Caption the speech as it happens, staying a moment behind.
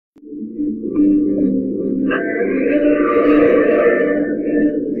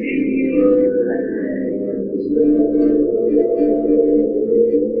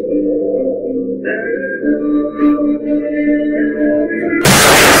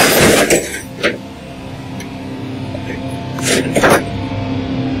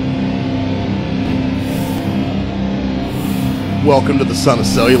Welcome to the Son of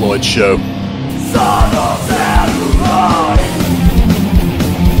Celluloid show. Son of Celluloid!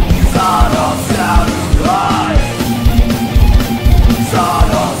 Son of Celluloid!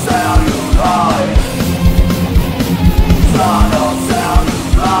 Son of Celluloid! Son of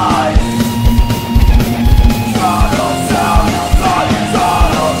Celluloid! Son of Celluloid!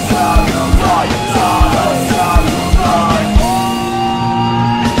 Son of Celluloid! Son of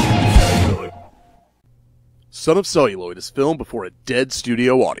Celluloid! Son of Celluloid is filmed before a dead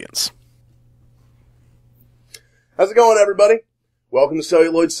studio audience. How's it going, everybody? Welcome to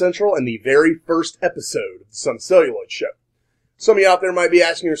Celluloid Central and the very first episode of the Son of Celluloid show. Some of you out there might be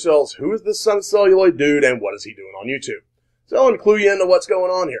asking yourselves, who is this Son of Celluloid dude and what is he doing on YouTube? So let me clue you into what's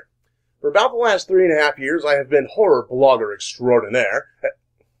going on here. For about the last 3.5 years, I have been horror blogger extraordinaire.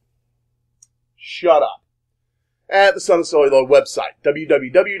 Shut up. At the Son of Celluloid website,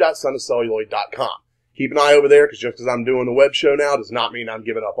 www.sonofcelluloid.com. Keep an eye over there, because just because I'm doing the web show now does not mean I'm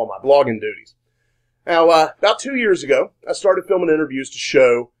giving up on my blogging duties. Now, about 2 years ago, I started filming interviews to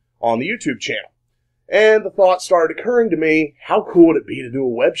show on the YouTube channel. And the thought started occurring to me, how cool would it be to do a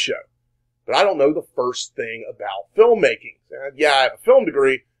web show? But I don't know the first thing about filmmaking. Yeah, I have a film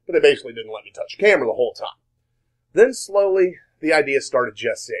degree, but they basically didn't let me touch a camera the whole time. Then slowly, the idea started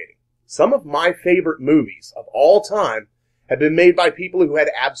gestating. Some of my favorite movies of all time had been made by people who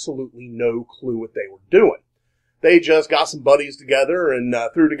had absolutely no clue what they were doing. They just got some buddies together and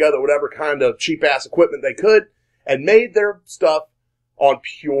threw together whatever kind of cheap-ass equipment they could and made their stuff on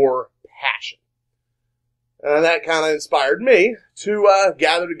pure passion. That kind of inspired me to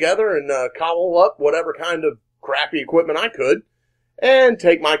gather together and cobble up whatever kind of crappy equipment I could and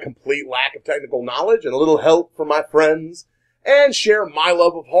take my complete lack of technical knowledge and a little help from my friends and share my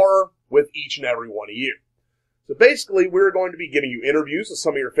love of horror with each and every one of you. So basically, we're going to be giving you interviews with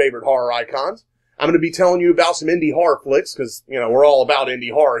some of your favorite horror icons. I'm going to be telling you about some indie horror flicks, because, you know, we're all about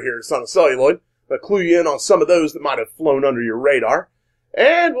indie horror here at Son of Celluloid, but clue you in on some of those that might have flown under your radar.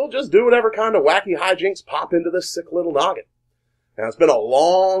 And we'll just do whatever kind of wacky hijinks pop into this sick little noggin. Now, it's been a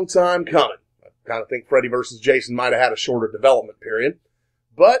long time coming. I kind of think Freddy vs. Jason might have had a shorter development period.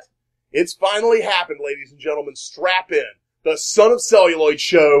 But it's finally happened, ladies and gentlemen. Strap in. The Son of Celluloid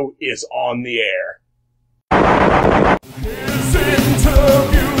show is on the air. His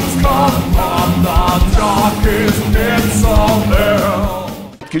interviews come from the darkest pits of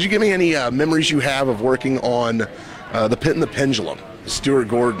hell. Could you give me any memories you have of working on The Pit and the Pendulum? Stuart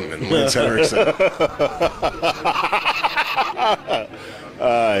Gordon and Lance Henriksen.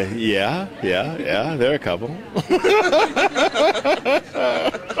 Yeah, there are a couple.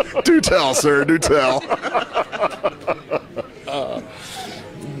 Do tell, sir, do tell.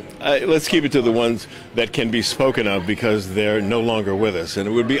 Let's keep it to the ones that can be spoken of because they're no longer with us, and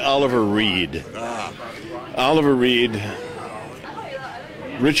it would be Oliver Reed. Oliver Reed,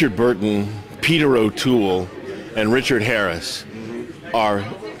 Richard Burton, Peter O'Toole, and Richard Harris are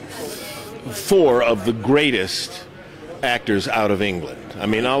four of the greatest actors out of England. I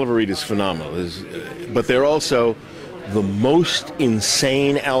mean, Oliver Reed is phenomenal, but they're also the most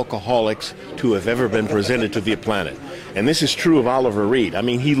insane alcoholics to have ever been presented to the planet. And this is true of Oliver Reed. I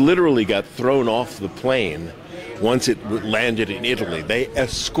mean, he literally got thrown off the plane once it landed in Italy. They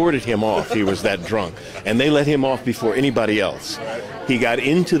escorted him off. He was that drunk. And they let him off before anybody else. He got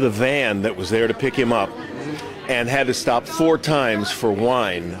into the van that was there to pick him up and had to stop 4 times for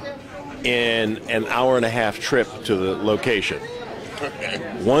wine in an hour-and-a-half trip to the location.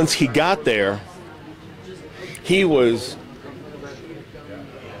 Once he got there, he was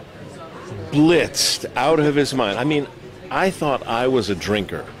blitzed out of his mind. I mean, I thought I was a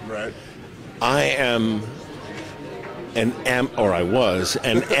drinker. Right. I am I was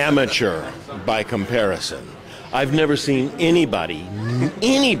an amateur by comparison. I've never seen anybody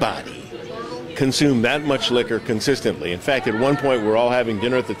consume that much liquor consistently. In fact, at one point, we're all having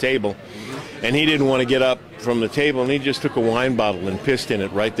dinner at the table, and he didn't want to get up from the table, and he just took a wine bottle and pissed in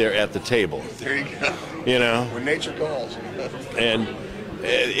it right there at the table. There you go. You know? When nature calls. And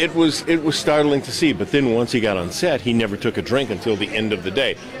it was startling to see. But then once he got on set, he never took a drink until the end of the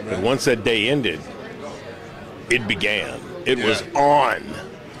day. But once that day ended, it began. It was on.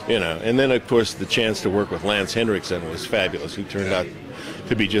 You know. And then, of course, the chance to work with Lance Henriksen was fabulous, who turned out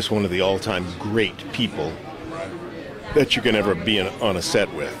to be just one of the all-time great people that you can ever be on a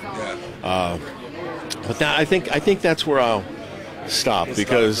set with. Yeah. But now I think that's where I'll stop,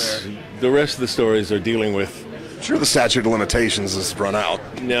 because the rest of the stories are dealing with. Sure, the statute of limitations has run out.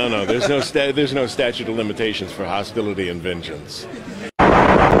 No, there's no statute of limitations for hostility and vengeance.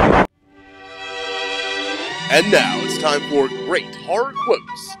 And now it's time for Great Horror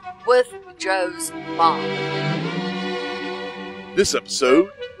Quotes with Joe's mom. This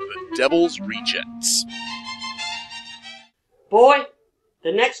episode, The Devil's Rejects. Boy,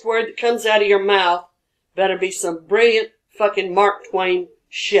 the next word that comes out of your mouth better be some brilliant fucking Mark Twain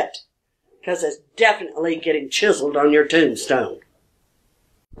shit. Because it's definitely getting chiseled on your tombstone.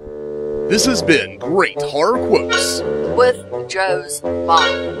 This has been Great Horror Quotes with Joe's mom.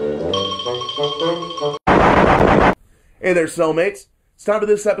 Hey there, cellmates. It's time for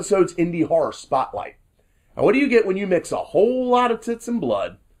this episode's Indie Horror Spotlight. Now, what do you get when you mix a whole lot of tits and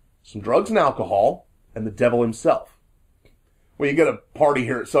blood, some drugs and alcohol, and the devil himself? Well, you get a party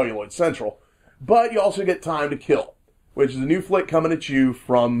here at Celluloid Central, but you also get Time to Kill, which is a new flick coming at you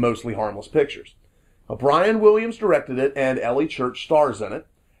from Mostly Harmless Pictures. Now, Brian Williams directed it, and Ellie Church stars in it.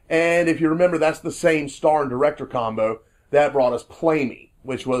 And if you remember, that's the same star and director combo that brought us Play Me,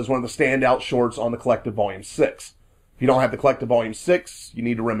 which was one of the standout shorts on the Collective Volume 6. If you don't have the Collective Volume 6, you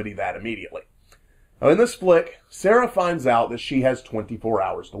need to remedy that immediately. Now, in this flick, Sarah finds out that she has 24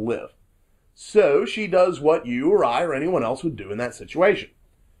 hours to live. So she does what you or I or anyone else would do in that situation.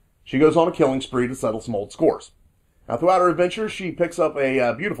 She goes on a killing spree to settle some old scores. Now, throughout her adventure, she picks up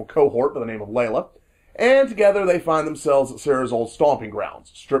a beautiful cohort by the name of Layla, and together they find themselves at Sarah's old stomping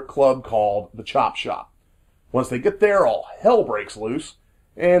grounds, a strip club called the Chop Shop. Once they get there, all hell breaks loose,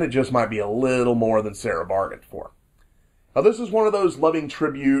 and it just might be a little more than Sarah bargained for. Now, this is one of those loving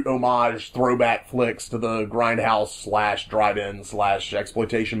tribute, homage, throwback flicks to the grindhouse / drive-in /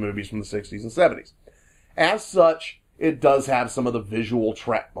 exploitation movies from the 60s and 70s. As such, it does have some of the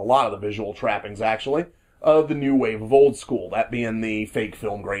a lot of the visual trappings, actually, of the new wave of old school, that being the fake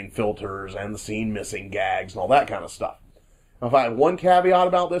film grain filters and the scene missing gags and all that kind of stuff. Now, if I have one caveat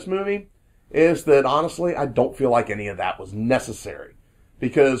about this movie, is that honestly, I don't feel like any of that was necessary.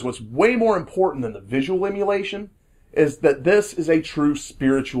 Because what's way more important than the visual emulation is that this is a true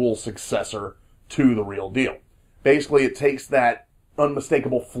spiritual successor to the real deal. Basically, it takes that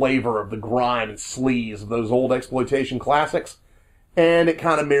unmistakable flavor of the grime and sleaze of those old exploitation classics, and it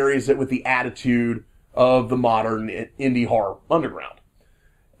kind of marries it with the attitude of the modern indie horror underground.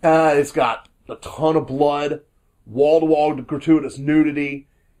 It's got a ton of blood, wall-to-wall gratuitous nudity.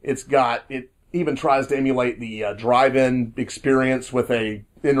 It even tries to emulate the drive-in experience with a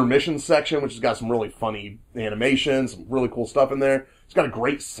intermission section, which has got some really funny animations, some really cool stuff in there. It's got a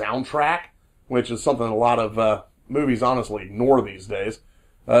great soundtrack, which is something a lot of movies honestly ignore these days.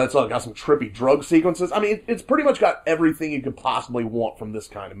 It's got some trippy drug sequences. I mean, it's pretty much got everything you could possibly want from this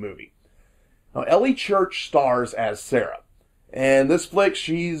kind of movie. Now, Ellie Church stars as Sarah. And this flick,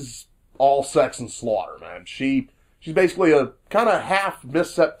 she's all sex and slaughter, man. She's basically a kind of half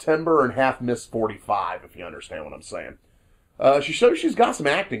Miss September and half Miss 45, if you understand what I'm saying. She shows she's got some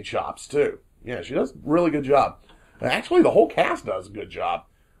acting chops, too. Yeah, she does a really good job. Actually, the whole cast does a good job.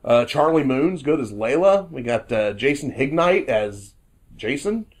 Charlie Moon's good as Layla. We got Jason Hignite as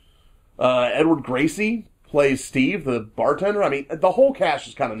Jason. Edward Gracie plays Steve, the bartender. I mean, the whole cast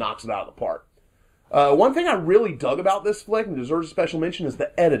just kind of knocks it out of the park. One thing I really dug about this flick, and deserves a special mention, is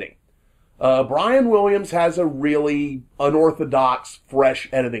the editing. Brian Williams has a really unorthodox, fresh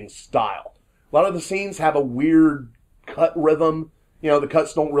editing style. A lot of the scenes have a weird cut rhythm. You know, the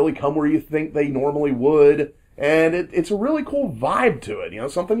cuts don't really come where you think they normally would. And it's a really cool vibe to it, you know,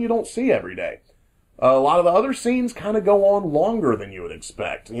 something you don't see every day. A lot of the other scenes kind of go on longer than you would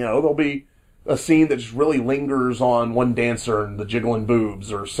expect. You know, there'll be a scene that just really lingers on one dancer and the jiggling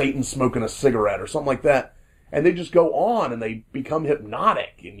boobs, or Satan smoking a cigarette, or something like that. And they just go on, and they become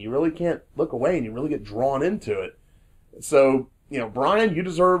hypnotic, and you really can't look away, and you really get drawn into it. So, you know, Brian, you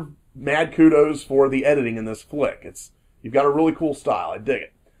deserve mad kudos for the editing in this flick. You've got a really cool style. I dig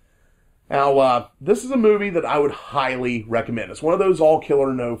it. Now, this is a movie that I would highly recommend. It's one of those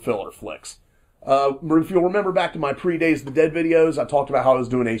all-killer, no-filler flicks. If you'll remember back to my pre-Days of the Dead videos, I talked about how I was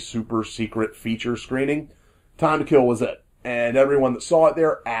doing a super secret feature screening. Time to Kill was it. And everyone that saw it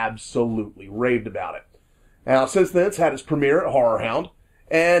there absolutely raved about it. Now, since then, it's had its premiere at Horror Hound,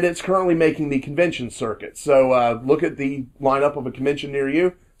 and it's currently making the convention circuit. So, look at the lineup of a convention near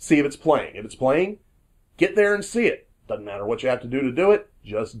you, see if it's playing. If it's playing, get there and see it. Doesn't matter what you have to do it,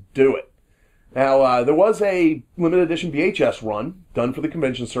 just do it. Now, there was a limited edition VHS run done for the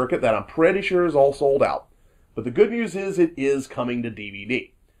convention circuit that I'm pretty sure is all sold out. But the good news is it is coming to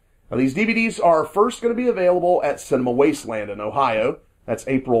DVD. Now, these DVDs are first going to be available at Cinema Wasteland in Ohio. That's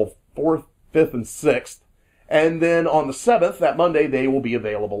April 4th, 5th, and 6th. And then on the 7th, that Monday, they will be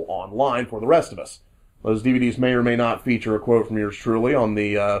available online for the rest of us. Those DVDs may or may not feature a quote from yours truly on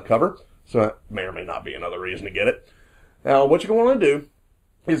the cover, so that may or may not be another reason to get it. Now, what you're going to want to do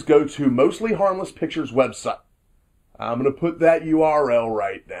is go to Mostly Harmless Pictures website. I'm going to put that URL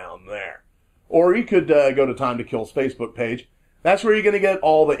right down there. Or you could go to Time to Kill's Facebook page. That's where you're going to get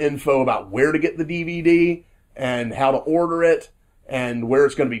all the info about where to get the DVD and how to order it and where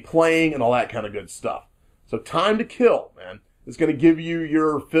it's going to be playing and all that kind of good stuff. So Time to Kill, man, is going to give you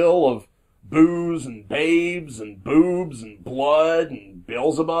your fill of booze and babes and boobs and blood and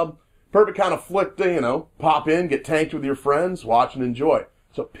Beelzebub. Perfect kind of flick to, pop in, get tanked with your friends, watch and enjoy.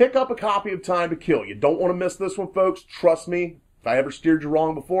 So pick up a copy of Time to Kill. You don't want to miss this one, folks. Trust me, if I ever steered you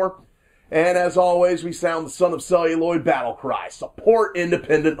wrong before. And as always, we sound the Son of Celluloid battle cry. Support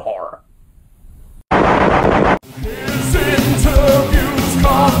independent horror. His interviews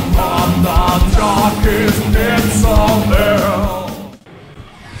come from the darkest pits of hell.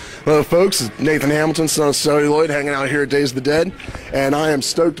 Hello, folks. It's Nathan Hamilton, Son of Celluloid, hanging out here at Days of the Dead. And I am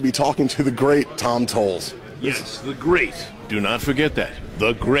stoked to be talking to the great Tom Tolles. Yes, the great. Do not forget that.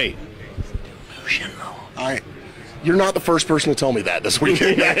 The great. You're not the first person to tell me that this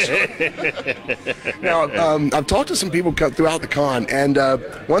weekend, actually. Now, I've talked to some people throughout the con, and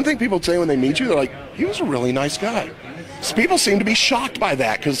one thing people say when they meet you, they're like, he was a really nice guy. So people seem to be shocked by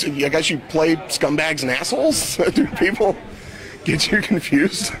that, because I guess you play scumbags and assholes. Do people get you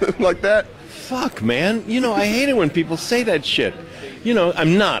confused like that? Fuck, man. I hate it when people say that shit.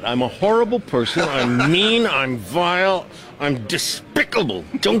 I'm not. I'm a horrible person. I'm mean. I'm vile. I'm despicable.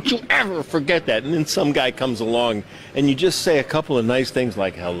 Don't you ever forget that. And then some guy comes along and you just say a couple of nice things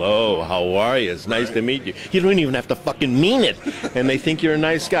like, hello, how are you? It's nice to meet you. You don't even have to fucking mean it. And they think you're a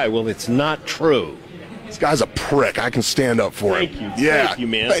nice guy. Well, it's not true. This guy's a prick. I can stand up for him. Thank you. Yeah. Thank you,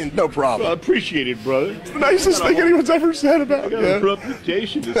 man. No problem. I appreciate it, brother. It's the nicest thing anyone's ever said about you. I got a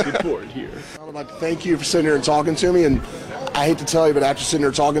reputation to support here. I would like to thank you for sitting here and talking to me, and I hate to tell you, but after sitting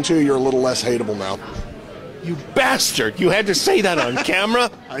here talking to you, you're a little less hateable now. You bastard! You had to say that on camera?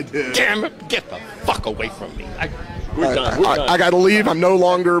 I did. Damn it! Get the fuck away from me. We're done. We're done. I gotta leave. I'm no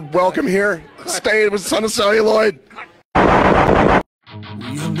longer welcome here. Stay with Son of Celluloid. We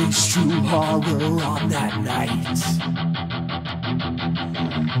unleashed true horror on that night.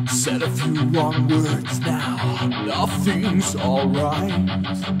 Said a few wrong words, now nothing's alright.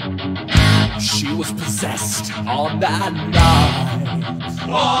 She was possessed on that night.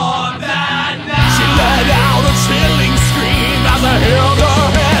 On that night. She let out a chilling scream as I held her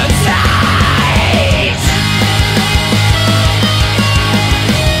head tight.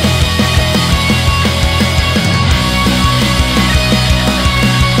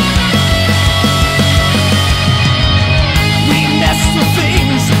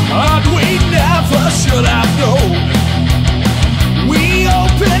 But we never should have known. We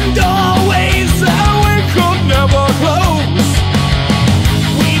opened doorways that we could never close.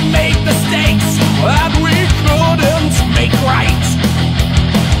 We made mistakes that we couldn't make right.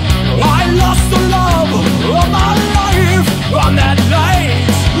 I lost the love of my life on that night.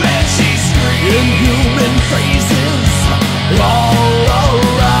 Then she screamed inhuman phrases all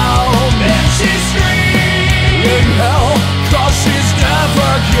around. Then she screamed in hell, 'cause she's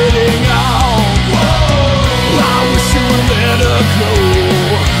never getting out. Whoa. I wish you would let her go.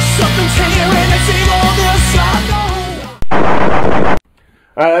 Something's here and it's evil, this I know.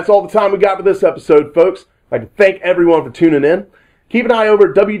 Alright, that's all the time we got for this episode, folks. I'd like to thank everyone for tuning in. Keep an eye over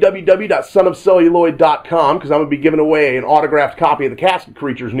at www.sonofcelluloid.com, because I'm going to be giving away an autographed copy of the Casket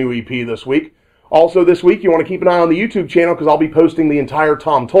Creatures new EP this week. Also this week, you want to keep an eye on the YouTube channel, because I'll be posting the entire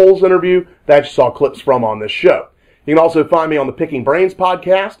Tom Tolles interview that you saw clips from on this show. You can also find me on the Picking Brains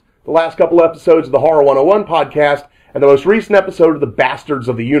podcast, the last couple episodes of the Horror 101 podcast, and the most recent episode of the Bastards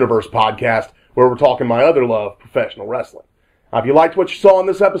of the Universe podcast, where we're talking my other love, professional wrestling. Now, if you liked what you saw in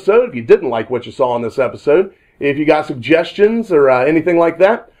this episode, if you didn't like what you saw in this episode, if you got suggestions or anything like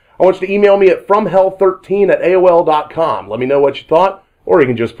that, I want you to email me at fromhell13@aol.com. Let me know what you thought, or you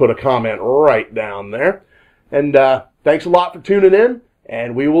can just put a comment right down there. And thanks a lot for tuning in,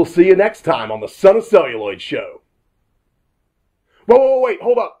 and we will see you next time on the Son of Celluloid Show. Whoa, wait,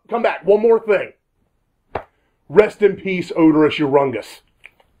 hold up. Come back. One more thing. Rest in peace, Odorous Urungus.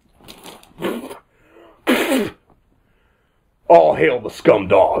 All hail the scum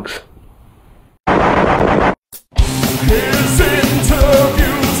dogs. His